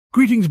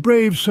Greetings,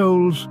 brave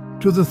souls,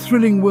 to the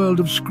thrilling world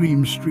of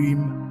Scream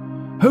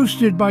Stream.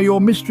 Hosted by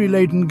your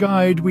mystery-laden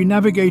guide, we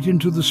navigate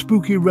into the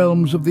spooky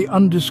realms of the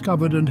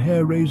undiscovered and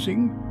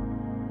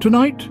hair-raising.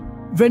 Tonight,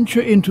 venture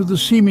into the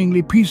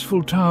seemingly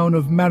peaceful town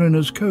of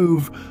Mariner's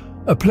Cove,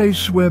 a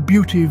place where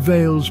beauty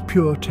veils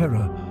pure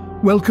terror.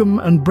 Welcome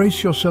and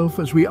brace yourself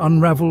as we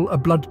unravel a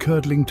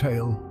blood-curdling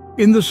tale.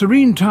 In the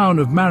serene town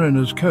of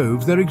Mariner's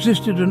Cove, there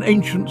existed an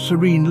ancient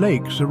serene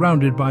lake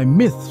surrounded by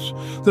myths.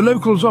 The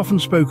locals often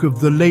spoke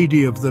of the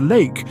Lady of the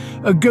Lake,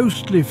 a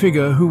ghostly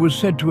figure who was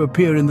said to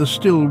appear in the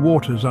still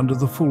waters under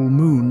the full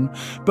moon.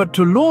 But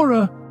to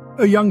Laura,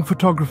 a young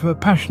photographer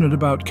passionate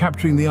about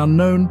capturing the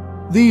unknown,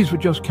 these were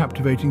just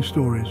captivating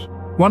stories.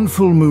 One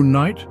full moon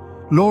night,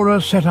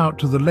 Laura set out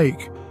to the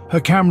lake,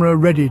 her camera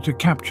ready to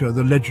capture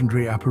the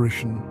legendary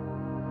apparition.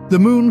 The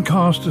moon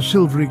cast a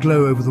silvery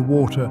glow over the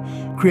water,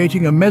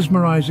 creating a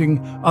mesmerizing,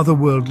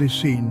 otherworldly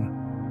scene.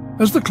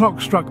 As the clock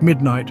struck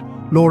midnight,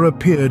 Laura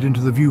peered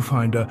into the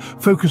viewfinder,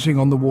 focusing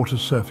on the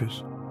water's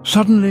surface.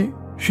 Suddenly,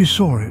 she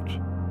saw it.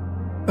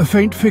 A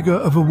faint figure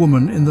of a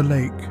woman in the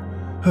lake,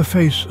 her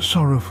face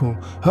sorrowful,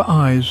 her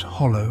eyes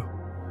hollow.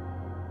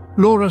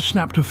 Laura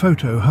snapped a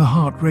photo, her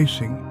heart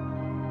racing.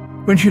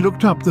 When she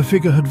looked up, the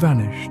figure had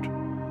vanished.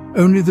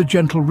 Only the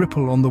gentle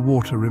ripple on the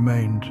water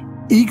remained.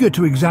 Eager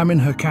to examine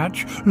her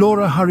catch,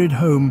 Laura hurried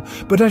home,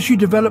 but as she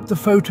developed the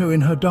photo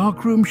in her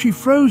dark room, she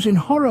froze in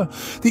horror.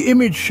 The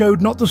image showed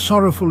not the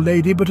sorrowful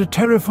lady, but a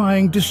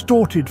terrifying,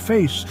 distorted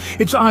face,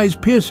 its eyes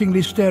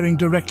piercingly staring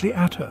directly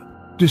at her.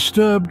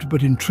 Disturbed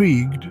but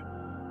intrigued,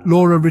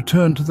 Laura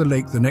returned to the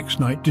lake the next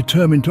night,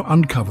 determined to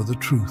uncover the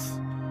truth.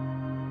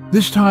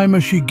 This time,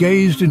 as she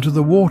gazed into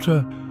the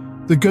water,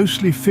 the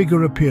ghostly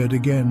figure appeared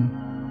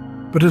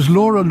again. But as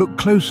Laura looked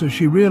closer,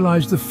 she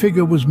realized the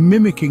figure was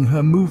mimicking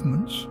her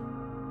movements.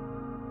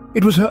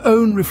 It was her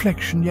own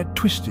reflection, yet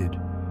twisted,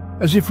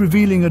 as if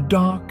revealing a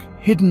dark,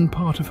 hidden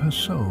part of her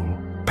soul.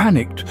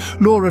 Panicked,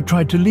 Laura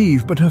tried to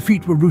leave, but her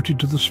feet were rooted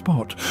to the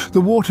spot.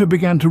 The water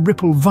began to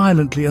ripple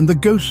violently, and the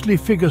ghostly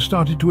figure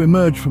started to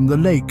emerge from the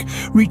lake,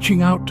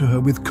 reaching out to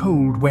her with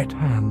cold, wet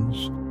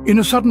hands. In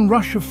a sudden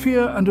rush of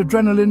fear and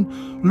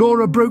adrenaline,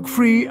 Laura broke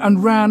free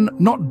and ran,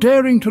 not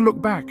daring to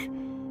look back.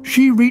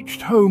 She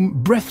reached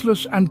home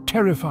breathless and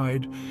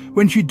terrified.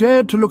 When she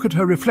dared to look at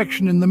her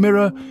reflection in the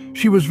mirror,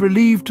 she was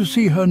relieved to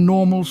see her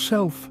normal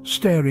self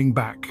staring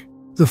back.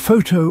 The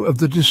photo of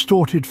the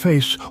distorted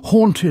face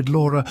haunted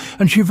Laura,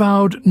 and she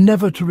vowed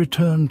never to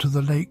return to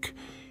the lake.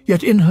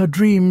 Yet in her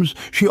dreams,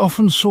 she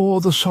often saw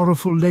the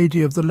sorrowful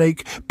Lady of the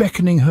Lake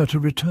beckoning her to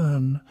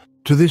return.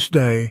 To this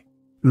day,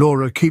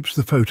 Laura keeps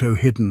the photo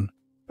hidden,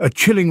 a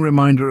chilling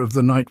reminder of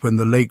the night when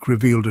the lake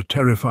revealed a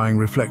terrifying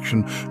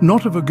reflection,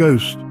 not of a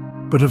ghost,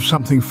 but of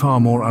something far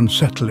more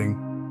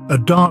unsettling, a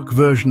dark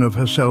version of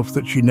herself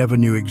that she never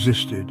knew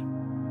existed.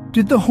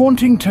 Did the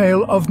haunting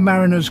tale of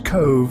Mariner's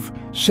Cove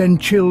send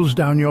chills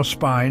down your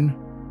spine?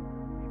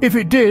 If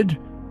it did,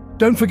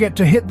 don't forget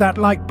to hit that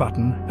like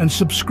button and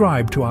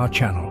subscribe to our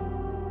channel.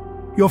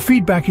 Your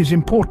feedback is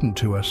important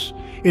to us.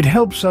 It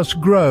helps us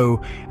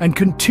grow and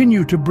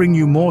continue to bring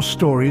you more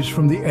stories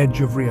from the edge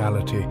of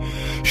reality.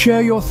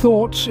 Share your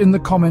thoughts in the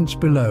comments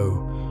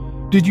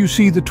below. Did you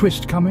see the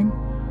twist coming?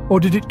 Or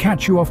did it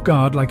catch you off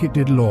guard like it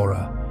did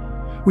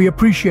Laura? We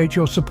appreciate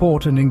your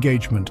support and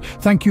engagement.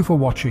 Thank you for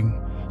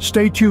watching.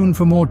 Stay tuned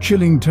for more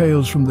chilling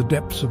tales from the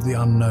depths of the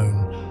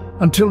unknown.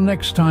 Until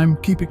next time,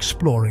 keep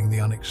exploring the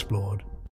unexplored.